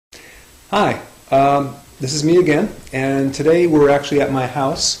Hi, this is me again, and today we're actually at my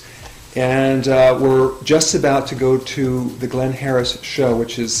house, and we're just about to go to the Glenn Harris show,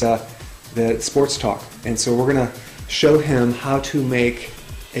 which is the sports talk. And so we're going to show him how to make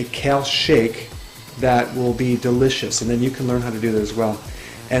a kale shake that will be delicious, and then you can learn how to do that as well.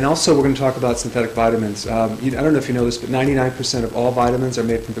 And also we're going to talk about synthetic vitamins. I don't know if you know this, but 99% of all vitamins are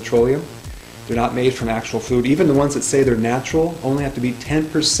made from petroleum. They're not made from actual food. Even the ones that say they're natural only have to be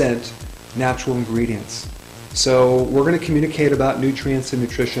 10% natural ingredients. So we're going to communicate about nutrients and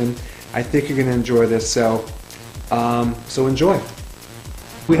nutrition. I think you're going to enjoy this, so enjoy.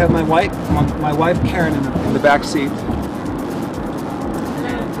 We have my wife Karen in the back seat, and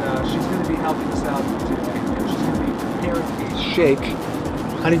she's going to be helping us out today. She's going to be preparing a shake.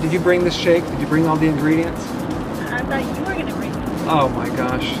 Honey, did you bring this shake? Did you bring all the ingredients? I thought you were going to bring them. Oh my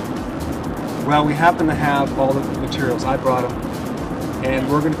gosh. Well, we happen to have all the materials. I brought them. And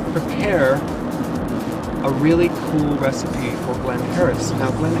we're going to prepare a really cool recipe for Glenn Harris. Now,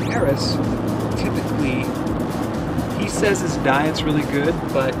 Glenn Harris, typically, he says his diet's really good,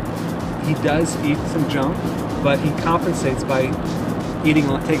 but he does eat some junk, but he compensates by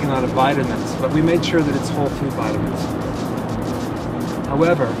taking a lot of vitamins. But we made sure that it's whole food vitamins.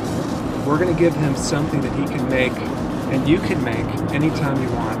 However, we're going to give him something that he can make, and you can make anytime you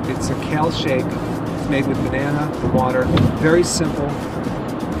want. It's a kale shake. It's made with banana and water. Very simple,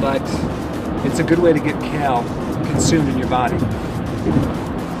 but it's a good way to get kale consumed in your body.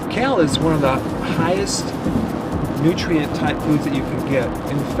 Kale is one of the highest nutrient type foods that you can get.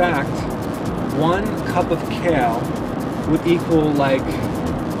 In fact, 1 cup of kale would equal like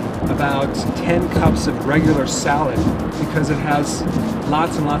about 10 cups of regular salad because it has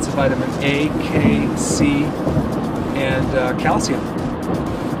lots and lots of vitamin A, K, C, and calcium.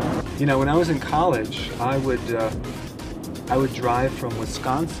 You know, when I was in college, I would drive from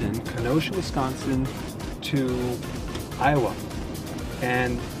Wisconsin, Kenosha, Wisconsin, to Iowa,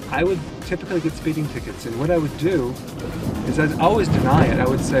 and I would typically get speeding tickets. And what I would do is I'd always deny it. I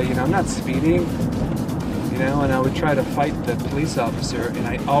would say, you know, I'm not speeding, you know, and I would try to fight the police officer, and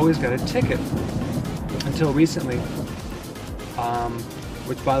I always got a ticket until recently.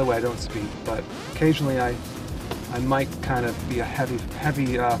 Which, by the way, I don't speed, but occasionally I might kind of be a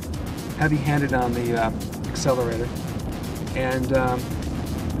heavy-handed on the accelerator. And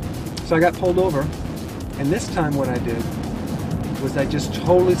so I got pulled over, and this time what I did was I just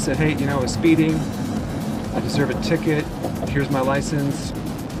totally said, hey, you know, I was speeding, I deserve a ticket, here's my license,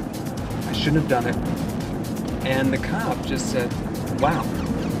 I shouldn't have done it. And the cop just said, wow,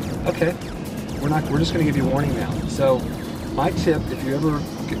 okay, we're just going to give you a warning now. So my tip, if you ever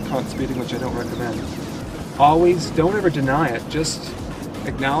get caught speeding, which I don't recommend, don't ever deny it, just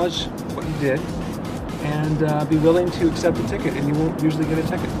acknowledge what you did, and be willing to accept a ticket, and you won't usually get a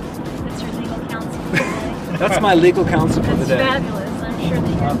ticket. That's your legal counsel for the day. That's my legal counsel for the day. That's fabulous. I'm sure that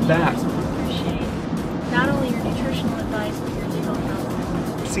your listeners will appreciate not only your nutritional advice, but your legal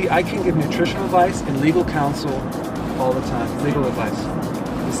counsel. See, I can give nutritional advice and legal counsel all the time. Legal advice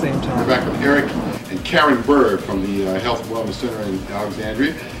at the same time. We're back with Eric and Karen Berg from the Health and Wellness Center in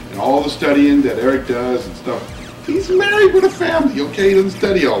Alexandria, and all the studying that Eric does and stuff. He's married with a family, okay? He doesn't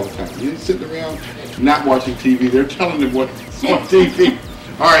study all the time. He's sitting around not watching TV. They're telling him what's on TV.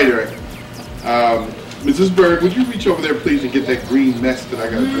 All right, Eric. Mrs. Berg, would you reach over there, please, and get that green mess that I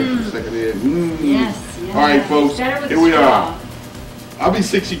got to drink in a second here? Yes. All right, folks, here we are. I'll be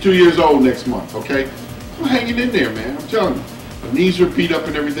 62 years old next month, okay? I'm hanging in there, man. I'm telling you. My knees are beat up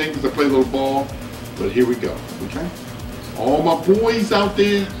and everything because I play a little ball. But here we go, okay? All my boys out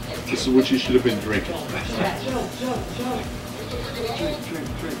there, this is what you should have been drinking.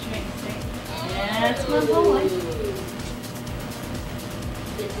 That's my boy.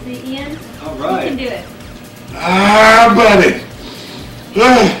 See, Ian? All right. You can do it. Ah, buddy.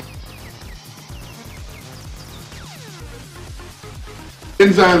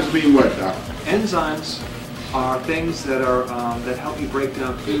 Enzymes mean what, Doc? Enzymes are things that are that help you break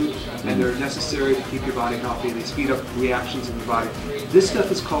down food, and they're necessary to keep your body healthy. They speed up reactions in your body. This stuff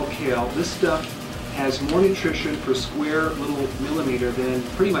is called kale. This stuff has more nutrition per square little millimeter than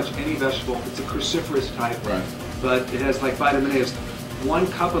pretty much any vegetable. It's a cruciferous type, Right. But it has like vitamin A. 1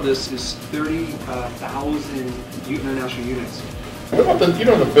 cup of this is 30,000 international units. What about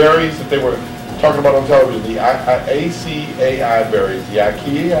the berries that they were talking about on television? The ACAI berries, the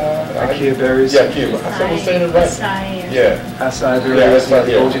Ikea berries. Yeah, Ikea. I was saying it right. Yeah. Acai berries,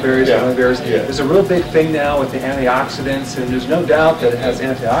 goji berries, yeah. berries. Yeah. There's a real big thing now with the antioxidants, and there's no doubt that it has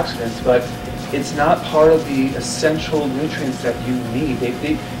antioxidants, but it's not part of the essential nutrients that you need.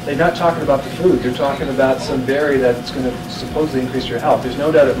 They're not talking about the food. They're talking about some berry that's going to supposedly increase your health. There's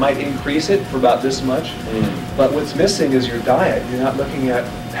no doubt it might increase it for about this much, but what's missing is your diet. You're not looking at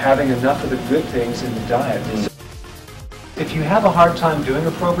having enough of the good things in the diet. If you have a hard time doing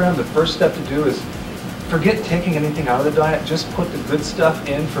a program, the first step to do is forget taking anything out of the diet. Just put the good stuff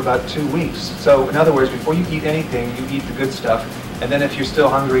in for about 2 weeks. So in other words, before you eat anything, you eat the good stuff. And then if you're still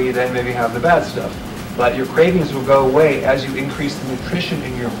hungry, then maybe have the bad stuff. But your cravings will go away as you increase the nutrition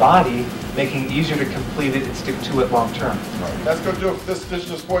in your body, making it easier to complete it and stick to it long term. All right, that's going to do it for this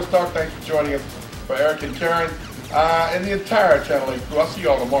edition of Sports Talk. Thanks for joining us. For Eric and Karen, and the entire Channel 8 crew. I'll see you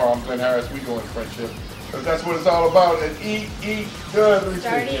all tomorrow. I'm Glenn Harris. We go in friendship. Because that's what it's all about. And eat good.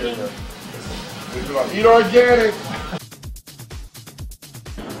 Start eating. Eat organic.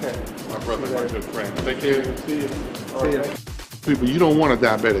 Okay. My brother, my good friend. Take care. See you. See you. People, you don't want a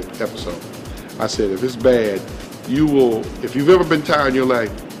diabetic episode. I said, if it's bad, you will, if you've ever been tired in your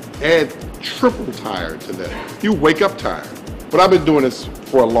life, add triple tired to that. You wake up tired. But I've been doing this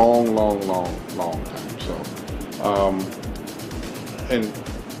for a long time. So, and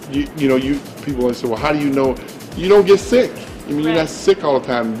you know, people always say, well, how do you know? You don't get sick. I mean, you're not sick all the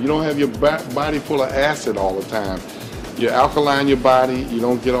time. You don't have your body full of acid all the time. You're alkaline your body. You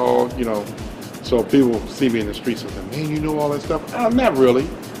don't get all, you know. So people see me in the streets and say, man, you know all that stuff? Not really.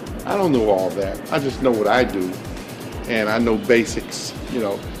 I don't know all that. I just know what I do. And I know basics. You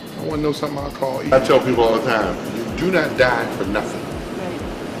know, I want to know something I'll call. I tell people all the time, you do not die for nothing.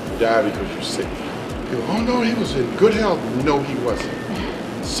 You die because you're sick. People, oh no, he was in good health. No, he wasn't.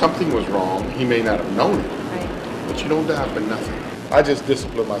 Something was wrong. He may not have known it. But you don't die for nothing. I just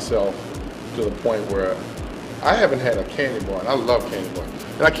discipline myself to the point where I haven't had a candy bar, and I love candy bar.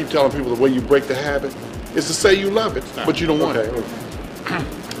 And I keep telling people the way you break the habit is to say you love it, but you don't want it.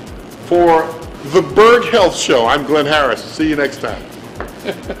 For the Berg Health Show, I'm Glenn Harris. See you next time.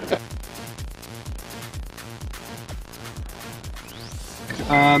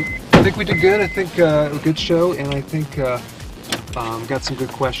 I think we did good. I think a good show, and I think got some good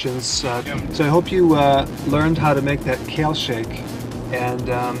questions. So I hope you learned how to make that kale shake, and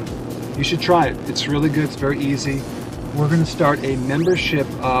you should try it. It's really good. It's very easy. We're going to start a membership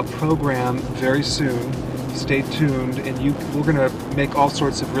program very soon. Stay tuned, and we're going to make all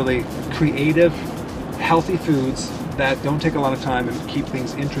sorts of really creative, healthy foods that don't take a lot of time and keep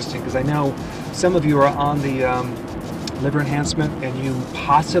things interesting. Because I know some of you are on the liver enhancement, and you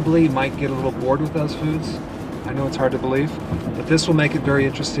possibly might get a little bored with those foods. I know it's hard to believe, but this will make it very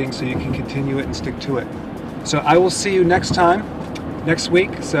interesting so you can continue it and stick to it. So I will see you next time, next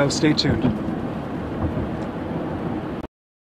week, so stay tuned.